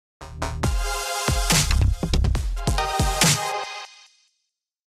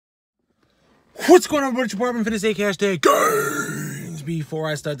What's going on, everybody? It's your opperman fitness, aka #gains. Before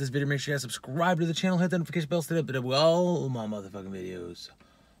I start this video, make sure you guys subscribe to the channel, hit the notification bell, stay up to all my motherfucking videos.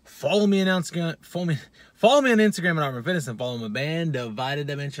 Follow me on Instagram. Follow me on Instagram at opperman fitness, and follow my band Divided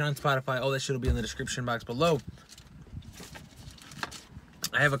Dimension on Spotify. All that shit will be in the description box below.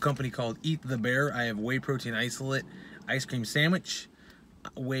 I have a company called Eat the Bear. I have whey protein isolate, ice cream sandwich,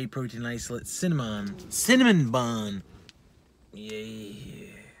 whey protein isolate, cinnamon bun. Yeah.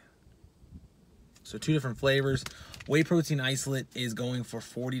 So 2 different flavors. Whey protein isolate is going for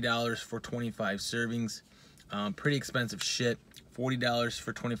 $40 for 25 servings. Pretty expensive shit. $40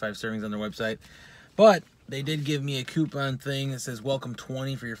 for 25 servings on their website. But they did give me a coupon thing that says welcome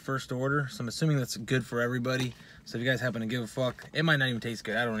 20 for your first order. So I'm assuming that's good for everybody. So if you guys happen to give a fuck, it might not even taste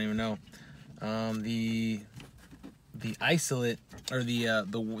good. I don't even know. The isolate or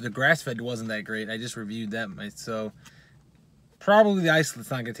the grass-fed wasn't that great. I just reviewed that, so probably the isolate's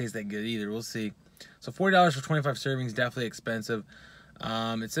not gonna taste that good either. We'll see. So $40 for 25 servings, definitely expensive.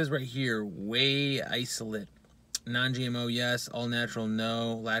 It says right here, whey isolate. Non-GMO, yes. All natural,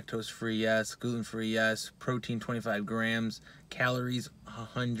 no. Lactose-free, yes. Gluten-free, yes. Protein, 25 grams. Calories,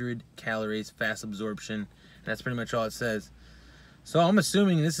 100 calories. Fast absorption. And that's pretty much all it says. So I'm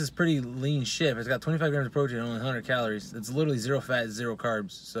assuming this is pretty lean shit. It's got 25 grams of protein and only 100 calories. It's literally 0 fat, 0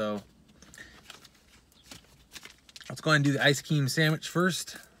 carbs. So let's go ahead and do the ice cream sandwich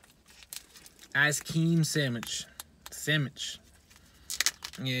first. Ice cream sandwich.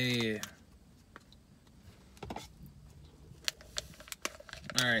 Yeah.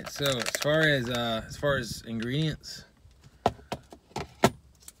 All right. So as far as ingredients,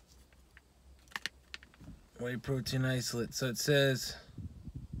 whey protein isolate. So it says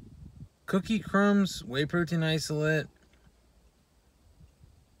cookie crumbs, whey protein isolate,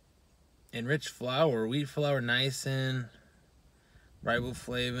 enriched flour, wheat flour, niacin,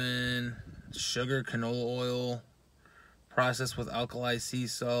 riboflavin, sugar, canola oil, processed with alkali sea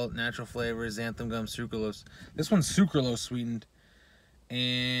salt, natural flavors, xanthan gum, sucralose. This one's sucralose sweetened,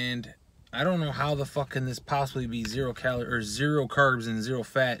 and I don't know how the fuck can this possibly be 0 calorie or 0 carbs and 0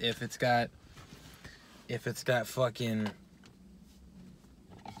 fat if it's got 100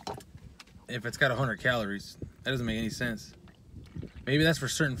 calories. That doesn't make any sense. Maybe that's for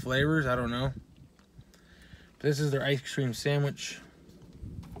certain flavors, I don't know. But this is their ice cream sandwich.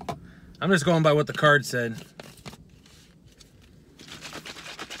 I'm just going by what the card said.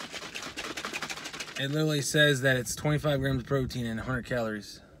 It literally says that it's 25 grams of protein and 100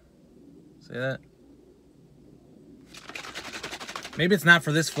 calories. See that? Maybe it's not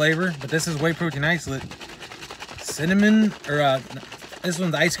for this flavor, but this is whey protein isolate. Cinnamon, or this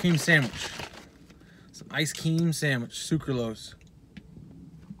one's ice cream sandwich. Some ice cream sandwich, sucralose.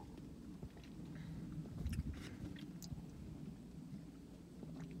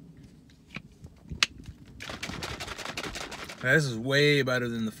 Now, this is way better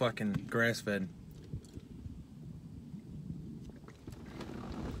than the fucking grass-fed.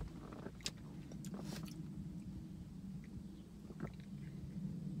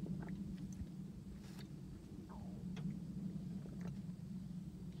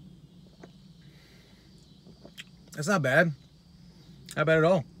 That's not bad. Not bad at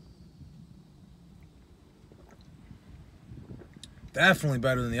all. Definitely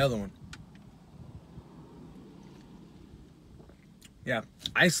better than the other one. Yeah,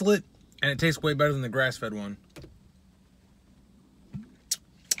 isolate, and it tastes way better than the grass-fed one.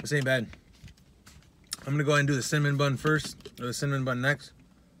 This ain't bad. I'm gonna go ahead and do the cinnamon bun first, or the cinnamon bun next.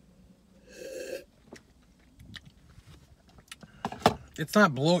 It's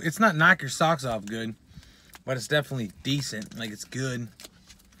not knock your socks off good, but it's definitely decent. Like, it's good.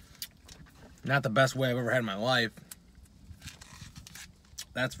 Not the best way I've ever had in my life.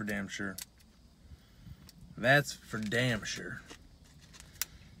 That's for damn sure. That's for damn sure.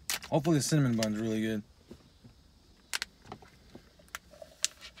 Hopefully the cinnamon bun's really good.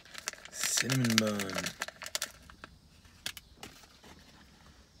 Cinnamon bun.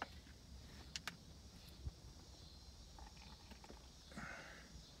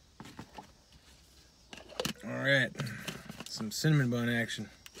 All right, some cinnamon bun action.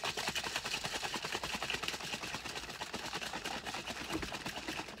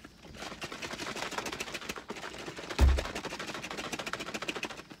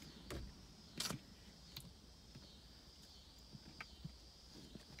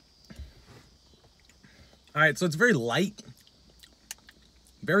 All right, so it's very light,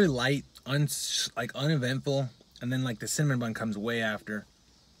 like uneventful, and then like the cinnamon bun comes way after.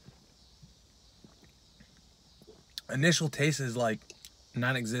 Initial taste is like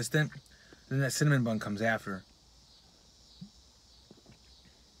non-existent, then that cinnamon bun comes after.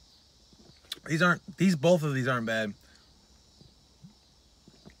 Both of these aren't bad.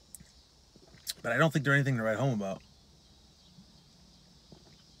 But I don't think they're anything to write home about.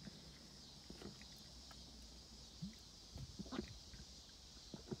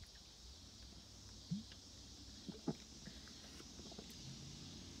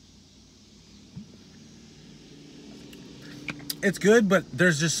 It's good, but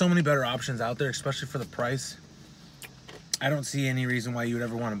there's just so many better options out there, especially for the price. I don't see any reason why you would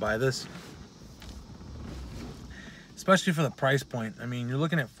ever want to buy this. Especially for the price point. I mean, you're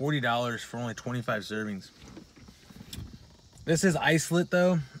looking at $40 for only 25 servings. This is isolate,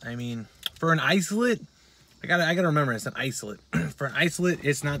 though. I mean, for an isolate, I gotta remember it's an isolate. For an isolate,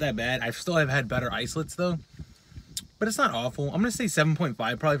 it's not that bad. I still have had better isolates, though. But it's not awful. I'm gonna say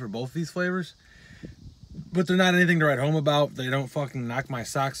 7.5 probably for both of these flavors. But they're not anything to write home about. They don't fucking knock my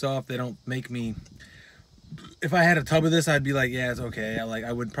socks off. They don't make me... If I had a tub of this, I'd be like, yeah, it's okay.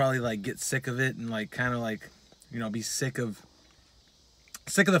 I would probably like get sick of it and like kind of like, you know, be sick of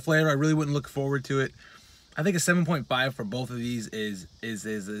the flavor. I really wouldn't look forward to it. I think a 7.5 for both of these is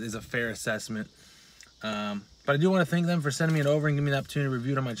a fair assessment. But I do want to thank them for sending me it over and giving me the opportunity to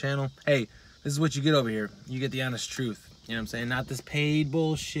review it on my channel. Hey, this is what you get over here. You get the honest truth. You know what I'm saying? Not this paid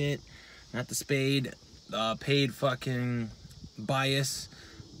bullshit. Not this paid fucking bias.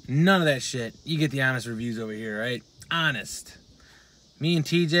 None of that shit. You get the honest reviews over here, right? Honest. Me and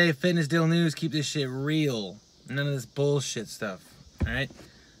TJ, Fitness Deal News, keep this shit real. None of this bullshit stuff, all right?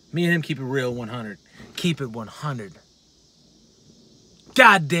 Me and him keep it real 100. Keep it 100.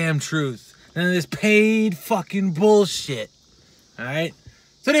 Goddamn truth. None of this paid fucking bullshit, all right?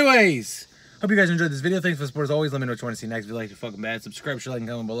 So anyways, hope you guys enjoyed this video. Thanks for the support as always. Let me know what you want to see next. If you like it fucking bad, subscribe, share, like, and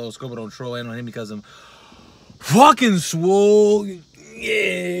comment below. Scope, don't troll anyone on him because I'm fucking swole.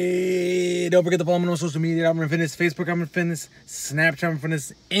 Yeah. Don't forget to follow me on social media. Opperman Fitness, Facebook, Opperman Fitness, Snapchat, Opperman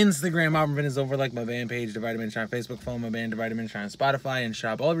Fitness, Instagram, Opperman Fitness. Over like my band page, Divided Dimension on Facebook. Follow my band, Divided Dimension on Spotify, and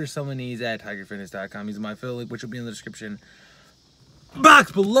shop all of your supplement needs at tigerfitness.com. Using my affiliate link, which will be in the description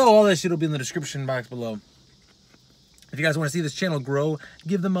box below. All that shit will be in the description box below. If you guys want to see this channel grow,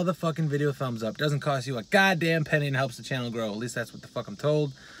 give the motherfucking video a thumbs up. Doesn't cost you a goddamn penny and helps the channel grow. At least that's what the fuck I'm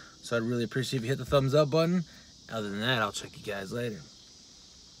told. So I'd really appreciate if you hit the thumbs up button. Other than that, I'll check you guys later.